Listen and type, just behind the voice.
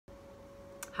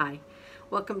Hi,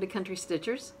 welcome to Country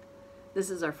Stitchers.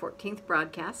 This is our 14th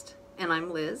broadcast, and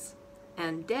I'm Liz,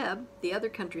 and Deb, the other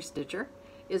country stitcher,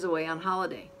 is away on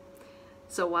holiday.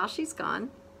 So while she's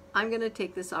gone, I'm going to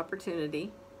take this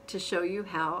opportunity to show you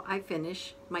how I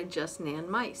finish my Just Nan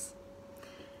Mice.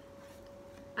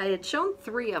 I had shown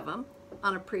 3 of them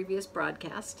on a previous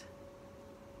broadcast.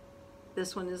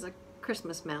 This one is a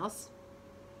Christmas mouse.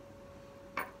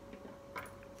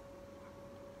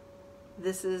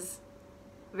 This is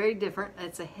very different.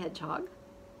 It's a hedgehog.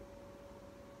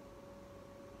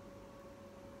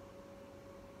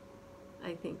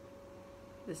 I think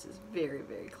this is very,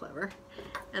 very clever.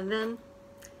 And then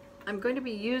I'm going to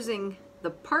be using the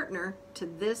partner to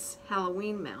this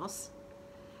Halloween mouse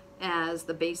as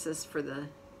the basis for the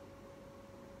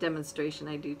demonstration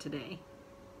I do today.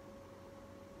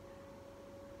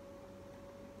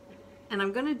 And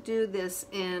I'm going to do this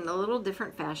in a little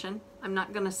different fashion. I'm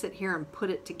not going to sit here and put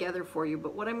it together for you,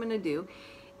 but what I'm going to do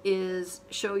is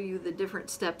show you the different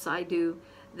steps I do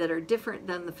that are different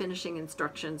than the finishing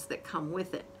instructions that come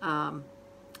with it. I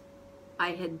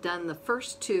had done the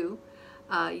first 2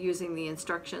 using the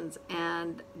instructions,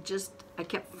 and I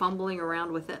kept fumbling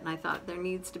around with it, and I thought there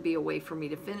needs to be a way for me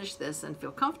to finish this and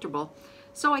feel comfortable.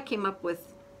 So I came up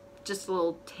with just a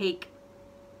little take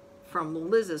from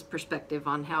Liz's perspective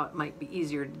on how it might be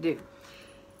easier to do.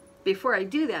 Before I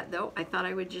do that though, I thought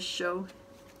I would just show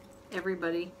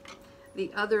everybody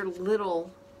the other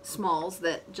little smalls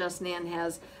that Just Nan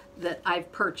has that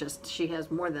I've purchased. She has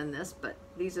more than this, but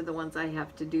these are the ones I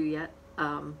have to do yet.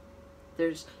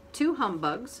 There's 2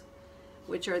 humbugs,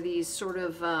 which are these sort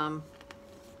of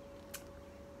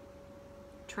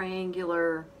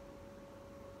triangular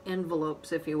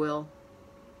envelopes, if you will.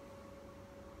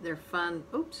 They're fun.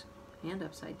 Oops, hand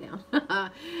upside down.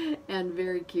 And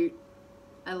very cute.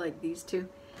 I like these 2.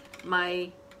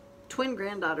 My twin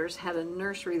granddaughters had a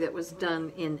nursery that was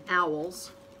done in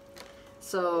owls,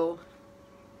 so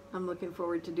I'm looking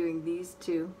forward to doing these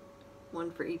 2, one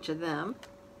for each of them.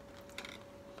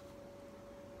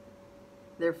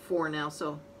 They're 4 now,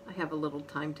 so I have a little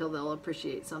time till they'll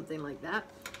appreciate something like that.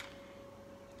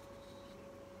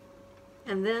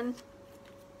 And then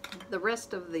the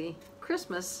rest of the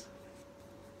Christmas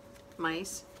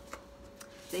mice,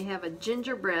 they have a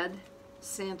gingerbread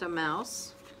Santa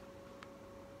mouse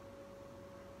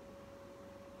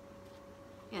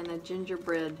and a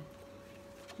gingerbread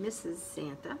Mrs.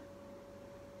 Santa.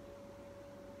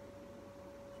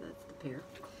 So that's the pair.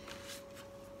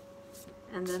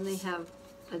 And then they have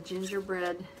a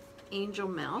gingerbread angel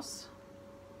mouse.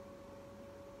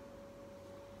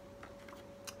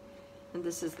 And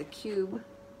this is the cube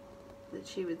that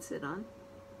she would sit on.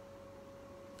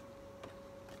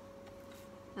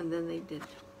 And then they did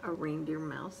a reindeer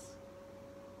mouse.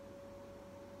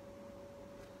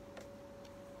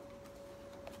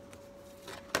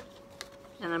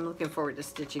 And I'm looking forward to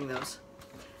stitching those.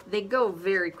 They go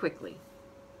very quickly.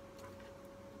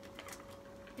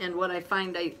 And what I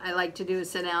find I like to do is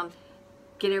sit down,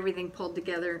 get everything pulled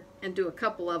together, and do a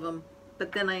couple of them.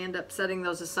 But then I end up setting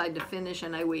those aside to finish,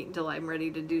 and I wait until I'm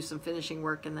ready to do some finishing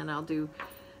work, and then I'll do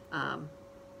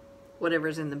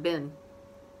whatever's in the bin.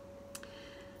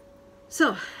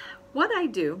 So what I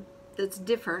do that's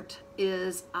different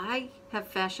is I have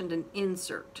fashioned an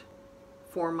insert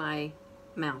for my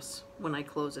mouse when I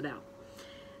close it out.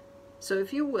 So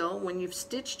if you will, when you've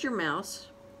stitched your mouse,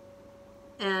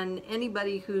 and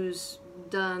anybody who's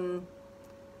done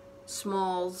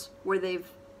smalls where they've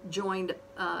joined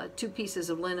 2 pieces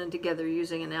of linen together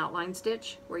using an outline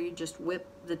stitch, where you just whip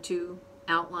the 2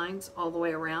 outlines all the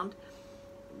way around,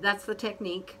 that's the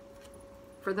technique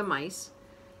for the mice.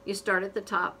 You start at the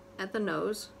top at the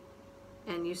nose,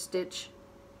 and you stitch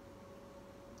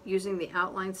using the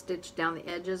outline stitch down the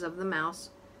edges of the mouse.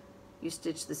 You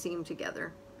stitch the seam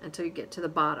together until you get to the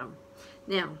bottom.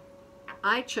 Now,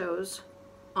 I chose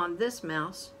on this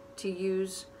mouse to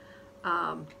use,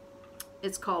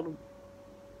 it's called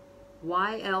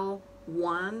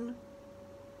YL1,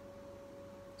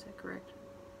 is that correct?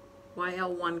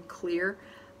 YL1 clear.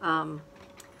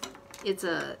 It's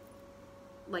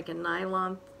like a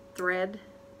nylon thread,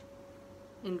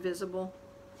 invisible.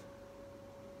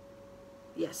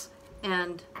 Yes,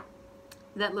 and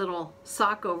that little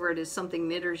sock over it is something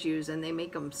knitters use, and they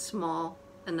make them small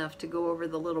enough to go over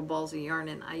the little balls of yarn,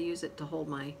 and I use it to hold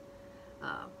my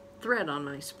thread on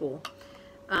my spool.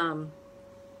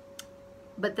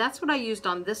 But that's what I used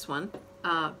on this one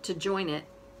to join it,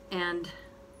 and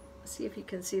see if you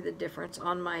can see the difference.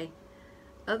 On my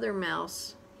other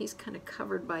mouse, he's kind of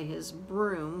covered by his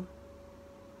broom.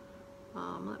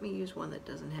 Let me use one that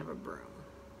doesn't have a broom.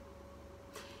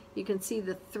 You can see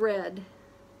the thread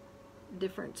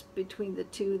difference between the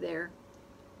two there.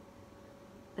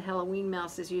 The Halloween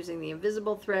mouse is using the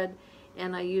invisible thread,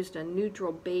 and I used a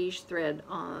neutral beige thread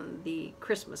on the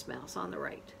Christmas mouse on the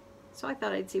right. So I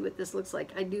thought I'd see what this looks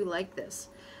like. I do like this.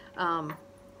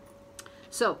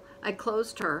 So I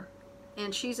closed her,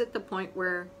 and she's at the point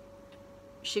where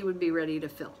she would be ready to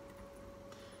fill.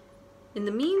 In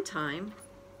the meantime,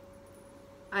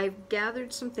 I've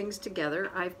gathered some things together.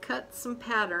 I've cut some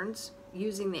patterns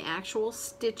using the actual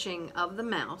stitching of the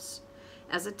mouse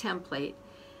as a template,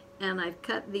 and I've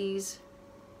cut these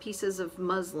pieces of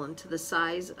muslin to the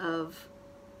size of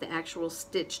the actual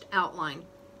stitched outline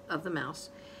of the mouse.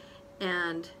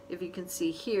 And if you can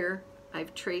see here,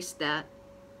 I've traced that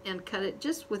and cut it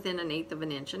just within 1/8 of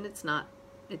an inch, and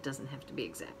it doesn't have to be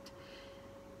exact.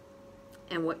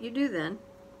 And what you do then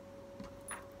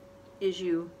is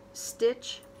you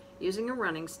stitch using a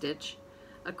running stitch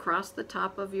across the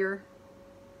top of your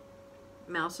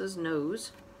mouse's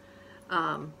nose.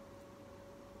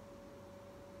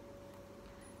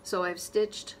 So I've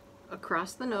stitched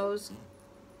across the nose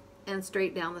and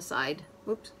straight down the side.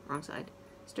 Oops, wrong side.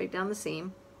 Straight down the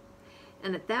seam.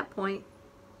 And at that point,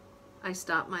 I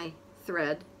stop my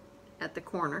thread at the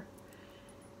corner,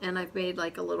 and I've made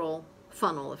like a little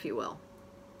funnel, if you will,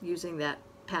 using that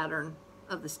pattern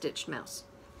of the stitched mouse.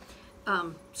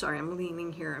 Sorry, I'm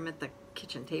leaning here. I'm at the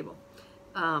kitchen table.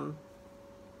 And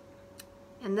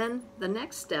then the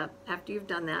next step, after you've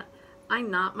done that, I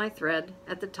knot my thread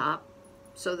at the top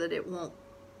so that it won't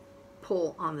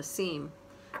pull on the seam,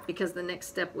 because the next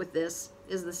step with this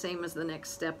is the same as the next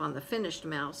step on the finished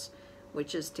mouse,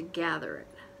 which is to gather it.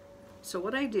 So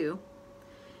what I do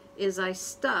is I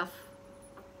stuff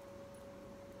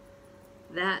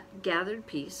that gathered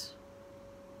piece,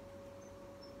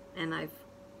 and I've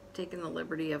taken the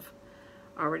liberty of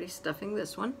already stuffing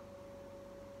this one.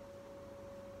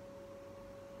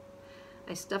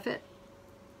 I stuff it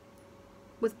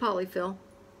with polyfill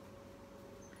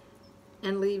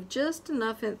and leave just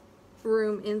enough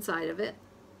room inside of it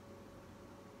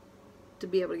to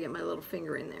be able to get my little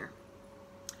finger in there.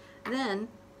 Then,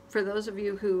 for those of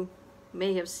you who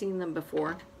may have seen them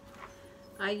before,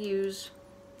 I use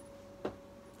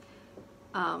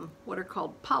what are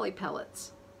called poly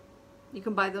pellets. You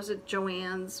can buy those at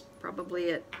Joann's,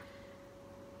 probably at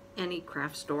any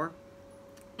craft store.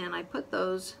 And I put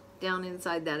those down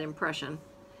inside that impression.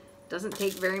 Doesn't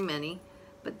take very many,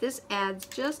 but this adds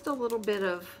just a little bit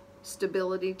of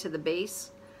stability to the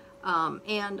base,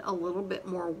 and a little bit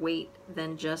more weight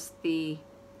than just the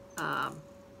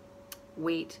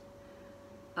weight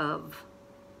of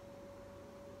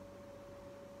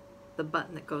the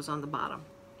button that goes on the bottom.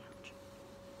 Ouch.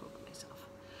 Poke myself.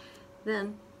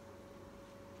 Then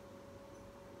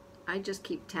I just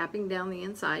keep tapping down the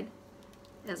inside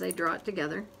as I draw it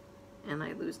together, and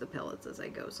I lose the pellets as I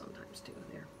go sometimes too.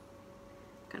 They're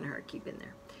kind of hard to keep in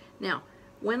there. Now,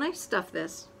 when I stuff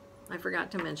this, I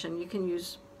forgot to mention, you can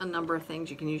use a number of things.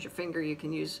 You can use your finger, you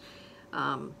can use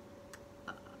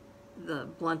the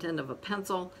blunt end of a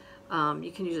pencil,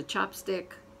 you can use a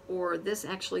chopstick, or this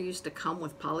actually used to come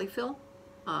with polyfill.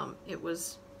 It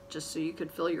was just so you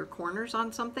could fill your corners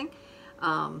on something,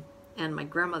 and my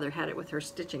grandmother had it with her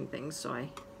stitching things, so I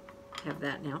have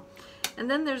that now. And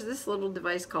then there's this little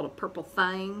device called a purple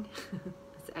thing.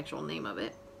 That's the actual name of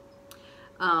it.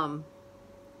 And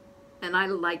I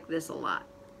like this a lot.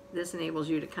 This enables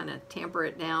you to kind of tamper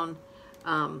it down.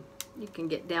 You can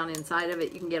get down inside of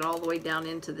it. You can get all the way down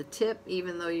into the tip,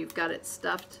 even though you've got it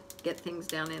stuffed. Get things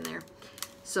down in there.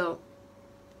 So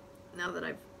now that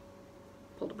I've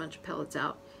pulled a bunch of pellets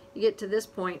out, you get to this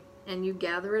point and you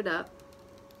gather it up,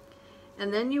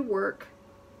 and then you work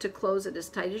to close it as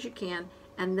tight as you can,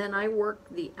 and then I work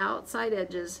the outside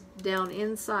edges down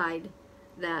inside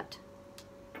that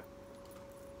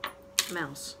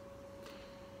mouse,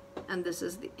 and this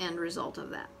is the end result of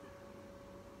that.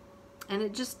 And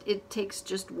it takes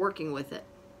just working with it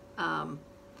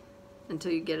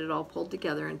until you get it all pulled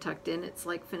together and tucked in. It's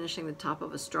like finishing the top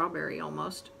of a strawberry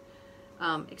almost,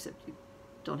 except you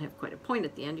don't have quite a point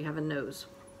at the end. You have a nose.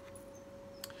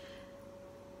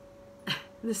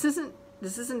 This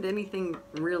isn't anything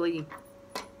really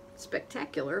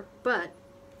spectacular, but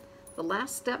the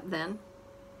last step then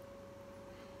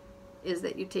is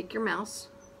that you take your mouse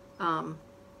and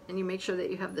you make sure that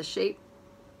you have the shape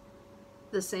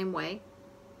the same way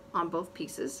on both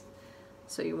pieces.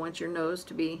 So you want your nose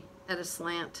to be at a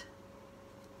slant,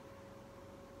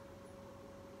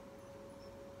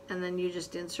 and then you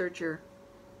just insert your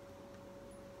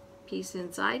piece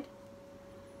inside,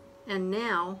 and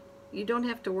now you don't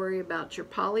have to worry about your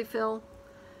polyfill,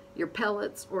 your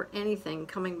pellets, or anything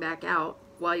coming back out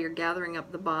while you're gathering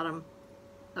up the bottom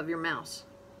of your mouse.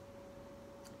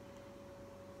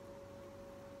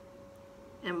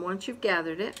 And once you've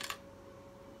gathered it,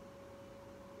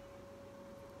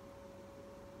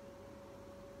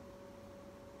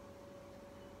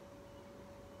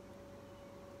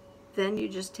 then you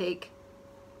just you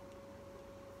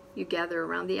gather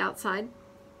around the outside,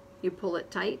 you pull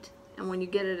it tight, and when you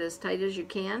get it as tight as you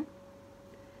can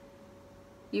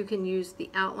use the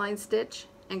outline stitch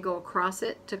and go across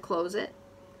it to close it.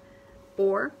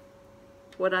 Or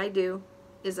what I do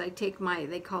is I take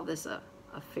they call this a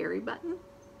fairy button.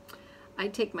 I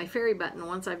take my fairy button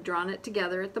once I've drawn it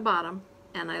together at the bottom,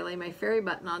 and I lay my fairy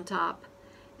button on top,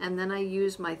 and then I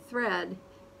use my thread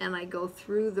and I go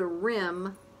through the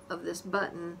rim of this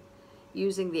button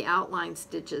using the outline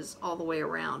stitches all the way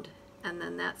around, and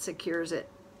then that secures it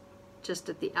just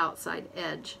at the outside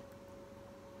edge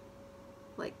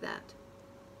like that.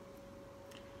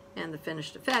 And the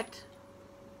finished effect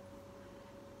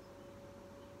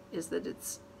is that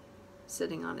it's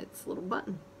sitting on its little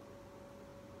button.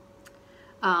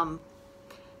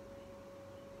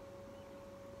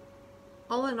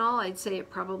 All in all, I'd say it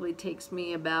probably takes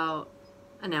me about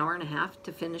an hour and a half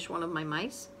to finish one of my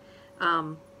mice.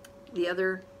 The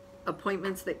other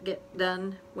appointments that get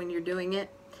done when you're doing it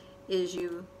is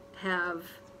you have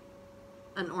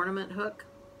an ornament hook,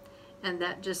 and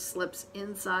that just slips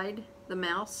inside the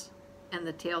mouse and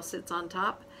the tail sits on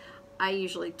top. I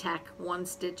usually tack one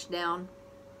stitch down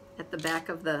at the back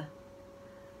of the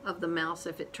mouse.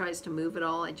 If it tries to move at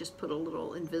all, I just put a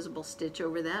little invisible stitch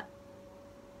over that.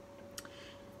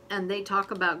 And they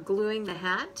talk about gluing the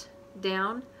hat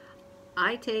down.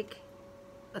 I take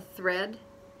a thread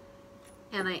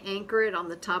and I anchor it on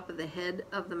the top of the head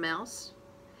of the mouse,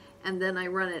 and then I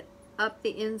run it up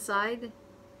the inside.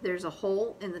 There's a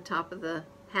hole in the top of the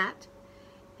hat,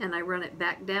 and I run it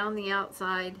back down the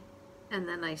outside, and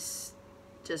then I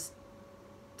just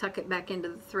tuck it back into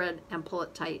the thread and pull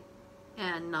it tight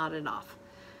and knot it off.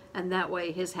 And that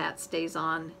way his hat stays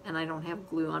on and I don't have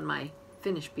glue on my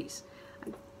finished piece.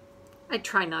 I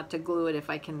try not to glue it if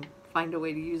I can find a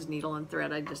way to use needle and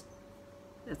thread.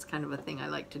 That's kind of a thing I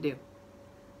like to do.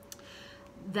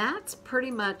 That's pretty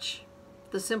much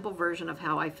the simple version of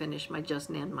how I finish my Just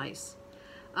Nan Mice.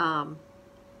 I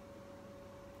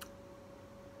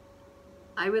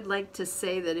would like to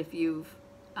say that if you've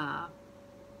got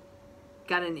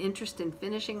an interest in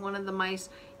finishing one of the mice,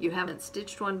 you haven't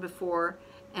stitched one before,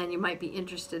 and you might be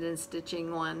interested in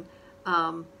stitching one,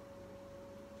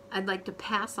 I'd like to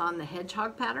pass on the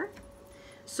hedgehog pattern.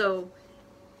 So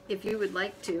if you would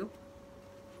like to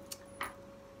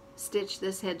stitch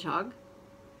this hedgehog,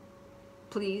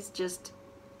 please just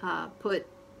put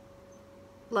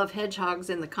love hedgehogs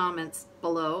in the comments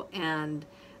below, and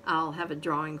I'll have a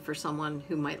drawing for someone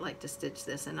who might like to stitch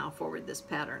this, and I'll forward this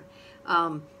pattern.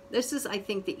 This is, I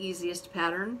think, the easiest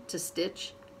pattern to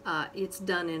stitch. It's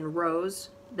done in rows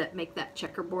that make that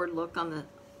checkerboard look on the,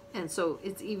 and so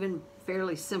it's even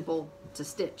fairly simple to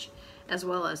stitch as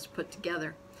well as to put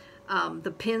together.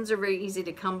 The pins are very easy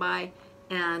to come by,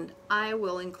 and I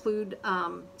will include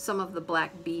some of the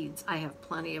black beads. I have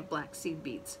plenty of black seed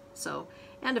beads. So,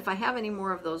 and if I have any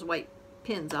more of those white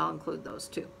pins, I'll include those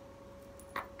too.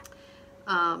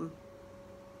 I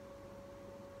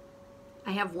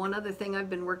have one other thing I've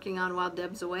been working on while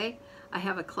Deb's away. I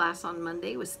have a class on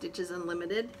Monday with Stitches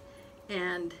Unlimited,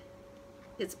 and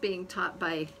it's being taught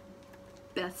by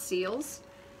Beth Seals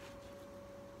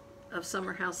of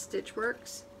Summer House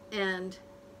Stitchworks, and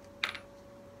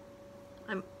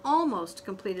I'm almost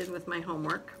completed with my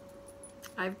homework.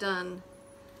 I've done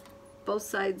both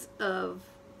sides of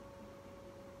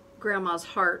Grandma's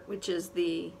Heart, which is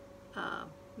the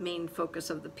main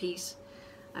focus of the piece.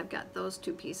 I've got those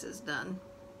two pieces done,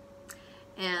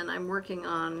 and I'm working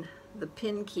on the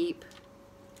pin keep,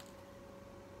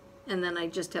 and then I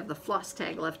just have the floss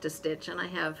tag left to stitch, and I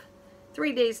have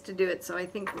 3 days to do it, so I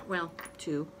think, well,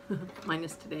 2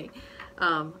 minus today.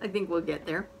 I think we'll get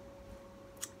there,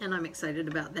 and I'm excited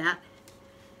about that.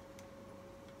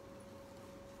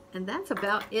 And that's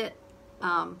about it.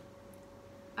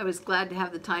 I was glad to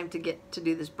have the time to get to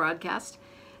do this broadcast,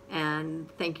 and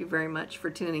thank you very much for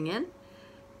tuning in.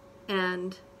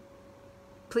 And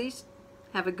please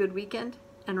have a good weekend,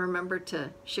 and remember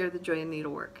to share the joy of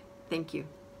needlework. Thank you.